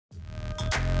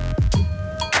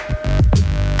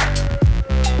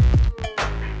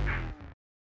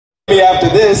after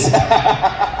this.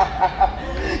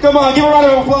 Come on, give a round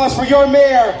of applause for your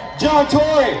mayor, John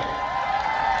Tory.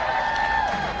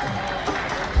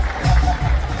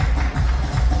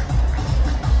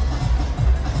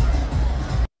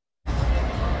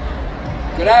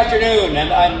 Good afternoon,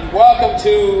 and welcome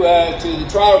to the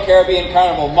Toronto Caribbean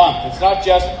Carnival Month. It's not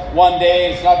just one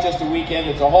day, it's not just a weekend,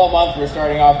 it's a whole month. We're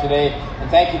starting off today, and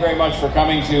thank you very much for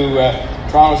coming to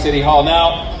Toronto City Hall.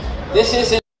 Now, this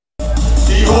isn't...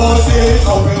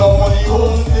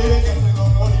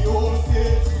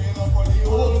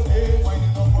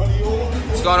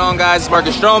 What's going on, guys? It's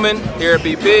Marcus Stroman here at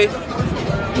BP.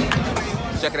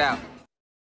 Check it out.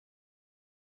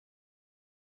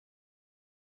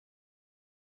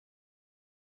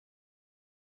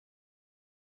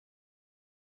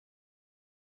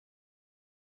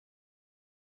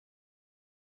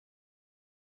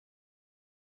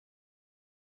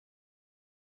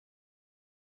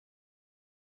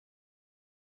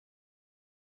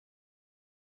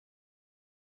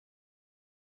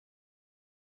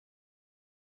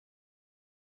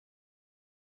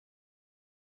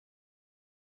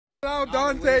 Allow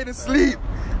Dante to sleep.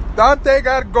 Dante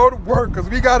gotta go to work because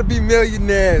we gotta be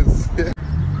millionaires.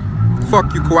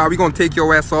 Fuck you, Kawhi. We gonna take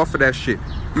your ass off of that shit.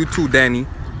 You too, Danny.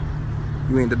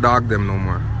 You ain't the dog them no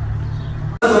more.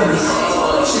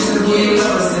 She's the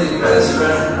best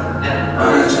friend.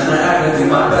 I ain't tryna act like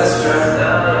you my best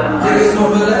friend. Niggas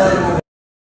know that.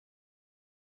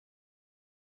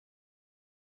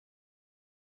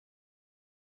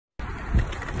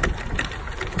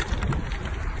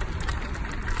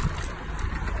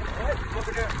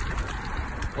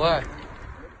 What?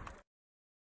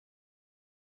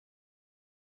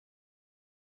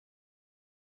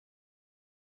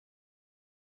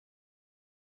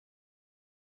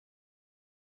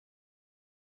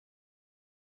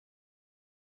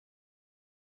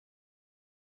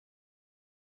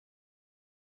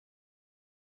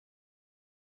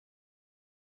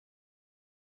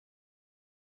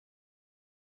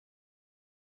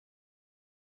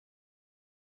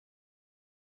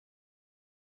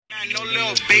 No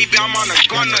little baby, I'm on a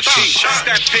gunner shit.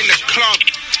 Step in the club,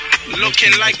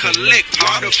 looking like a lick.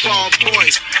 Waterfall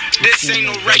boys, this ain't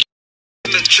no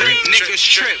regular trip. Niggas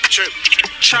trip.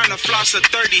 Tryna floss a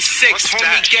 36,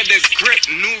 homie, get a grip.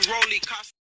 New rollie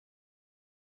cost.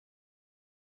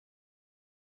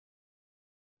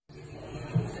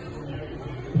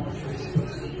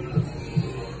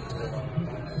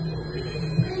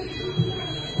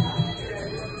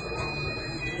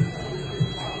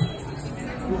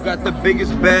 Who got the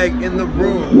biggest bag in the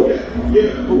room?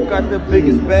 Who got the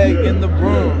biggest bag in the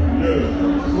room?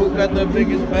 Who got the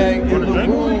biggest bag in the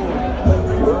room?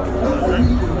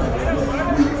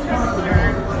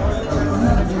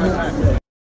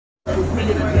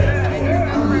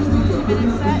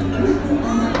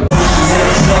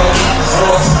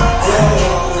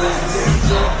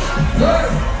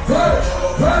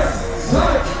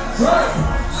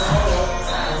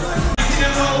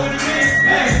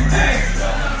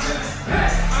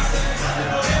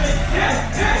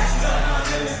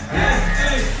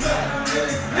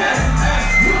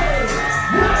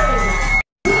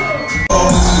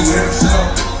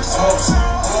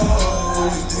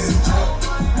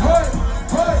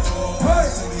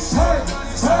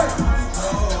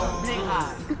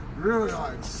 Really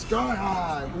high, sky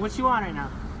high. What you want right now?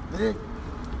 Big,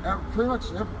 pretty much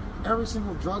every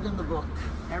single drug in the book.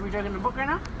 Every drug in the book right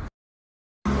now?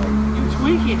 You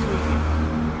tweaking.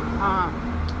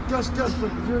 Guess, if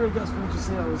you were gonna guess what you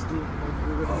say I was doing, like if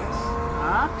you were gonna guess.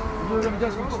 Huh? If you were gonna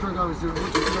guess which drug I was doing,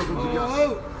 which drug would you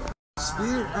guess?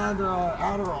 Speed and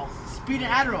Adderall. Speed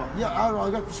and Adderall? Yeah, Adderall.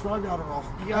 I got prescribed Adderall.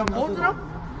 You got both of them?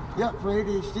 Yeah, for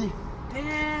ADHD.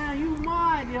 Damn, you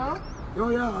mad, yo. Oh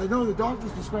yeah, I know the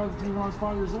doctors prescribed it to me when I was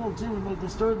 5 years old too, and they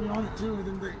disturbed me on it too, and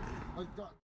then they like.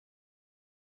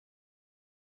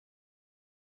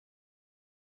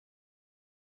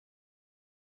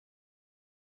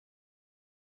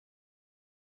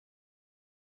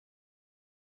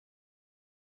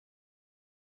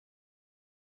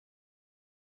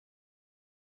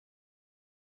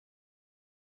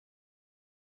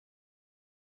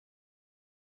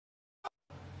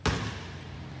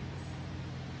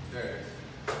 There it is.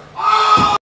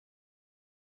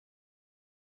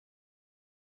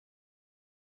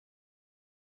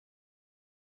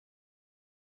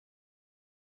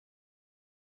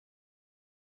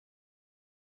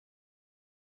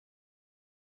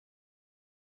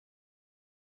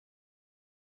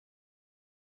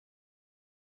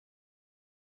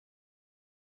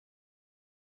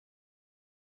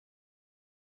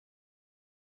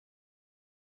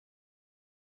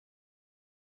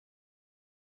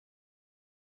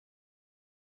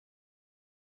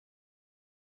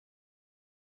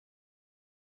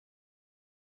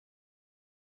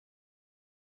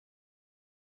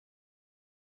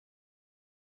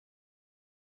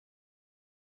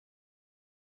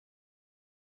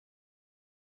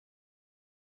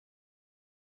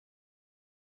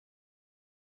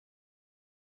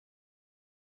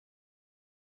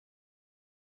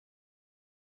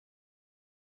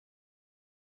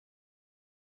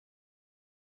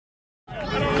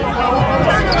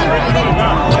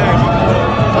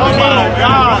 Oh my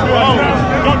God, bro.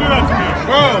 Don't do that to me.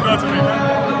 Bro. Don't do that to me.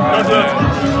 Don't do that to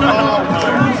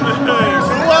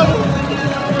me.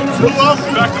 Two of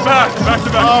them? Back to back. Back to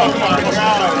back. Oh my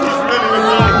God. He's really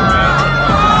good.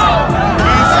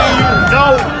 We see you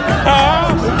goat.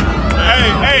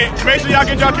 Hey, make sure y'all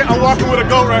get y'all. I'm walking with a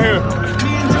goat right here.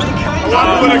 I'm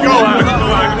walking with a goat. I'm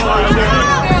walking with a goat.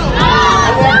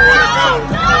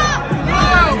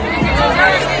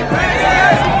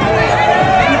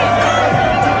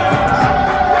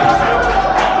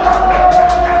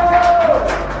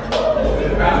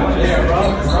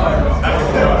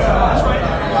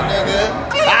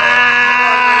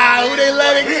 Who they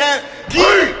letting get?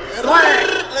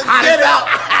 Let's get it out.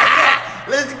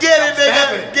 Let's get it,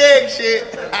 nigga. Gang shit.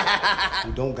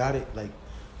 You don't got it, like,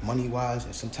 money-wise,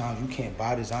 and sometimes you can't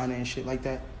buy designer and shit like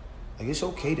that. Like, it's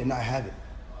okay to not have it.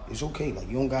 It's okay. Like,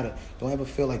 you don't ever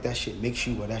feel like that shit makes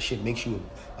you, or that shit makes you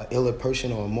a iller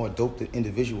person or a more dope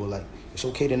individual. Like, it's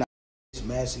okay to not. It's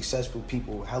mad successful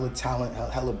people, hella talent,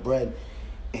 hella bread,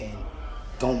 and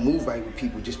don't move right with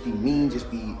people. Just be mean, just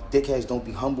be dickheads, don't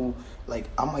be humble. Like,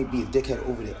 I might be a dickhead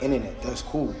over the internet, that's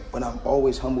cool, but I'm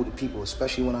always humble to people,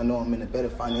 especially when I know I'm in a better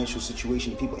financial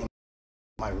situation than people in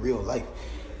my real life.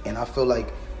 And I feel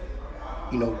like,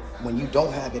 you know, when you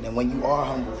don't have it and when you are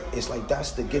humble, it's like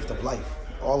that's the gift of life.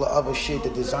 All the other shit, the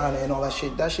designer and all that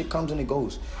shit comes and it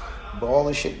goes. But all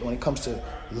the shit, when it comes to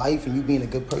life and you being a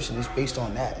good person, it's based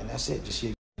on that, and that's it. Just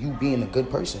you being a good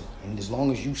person, and as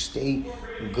long as you stay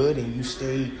good and you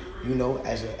stay, you know,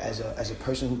 as a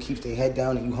person who keeps their head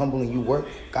down and you humble and you work,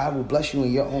 God will bless you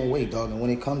in your own way, dog. And when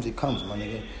it comes, my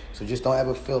nigga. So just don't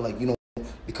ever feel like, you know,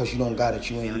 because you don't got it,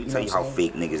 you ain't. Let me tell you how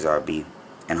fake niggas are, B,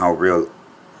 and how real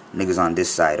niggas on this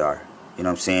side are. You know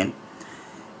what I'm saying?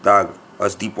 Dog,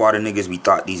 us Deepwater niggas, we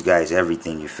thought these guys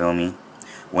everything, you feel me?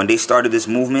 When they started this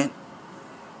movement,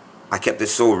 I kept it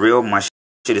so real. My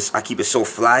shit is, I keep it so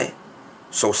fly,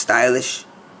 so stylish,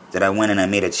 that I went and I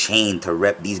made a chain to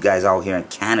rep these guys out here in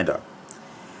Canada.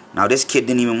 Now this kid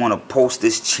didn't even want to post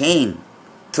this chain.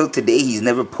 Till today, he's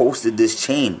never posted this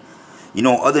chain. You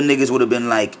know, other niggas would have been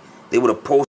like, they would have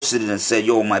posted it and said,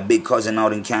 yo, my big cousin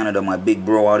out in Canada, my big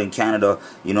bro out in Canada,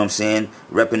 you know what I'm saying?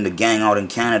 Repping the gang out in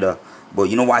Canada. But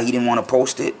you know why he didn't want to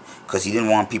post it? Because he didn't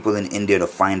want people in India to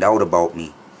find out about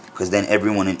me. Because then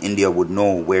everyone in India would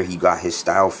know where he got his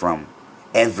style from.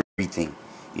 Everything.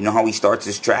 You know how he starts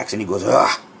his tracks and he goes,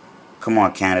 ah, come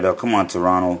on Canada, come on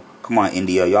Toronto, come on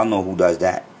India. Y'all know who does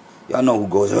that. Y'all know who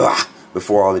goes, ah,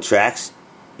 before all the tracks.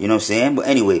 You know what I'm saying? But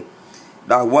anyway,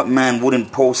 dog, what man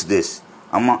wouldn't post this?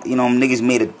 You know, niggas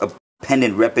made a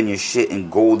pendant repping your shit in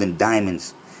gold and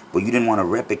diamonds. But you didn't want to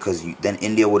rep it because then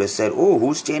India would have said, oh,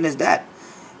 whose chain is that?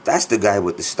 That's the guy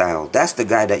with the style. That's the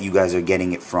guy that you guys are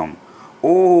getting it from.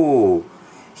 Oh,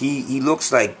 he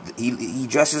looks like, he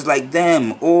dresses like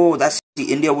them. Oh, that's,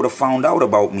 India would have found out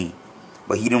about me.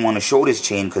 But he didn't want to show this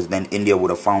chain because then India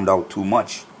would have found out too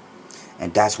much.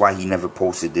 And that's why he never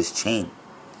posted this chain.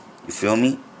 You feel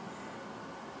me?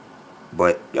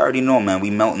 But you already know, man, we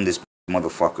melting this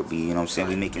motherfucker, B. You know what I'm saying?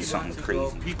 We making something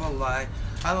crazy. People lie.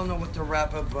 I don't know what to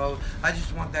rap about. I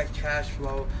just want that cash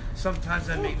flow. Sometimes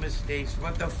I make mistakes.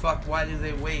 What the fuck? Why do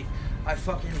they wait? I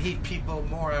fucking hate people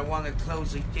more. I want to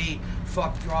close the gate.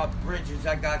 Fuck drop bridges.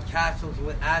 I got castles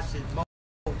with acid modes.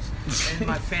 In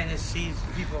my fantasies,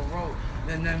 people wrote.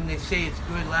 And then they say it's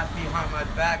good, laugh behind my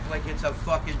back like it's a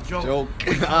fucking joke.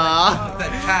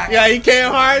 Yeah, he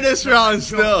came hard this round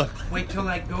still. Wait till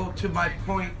I go to my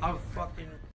point of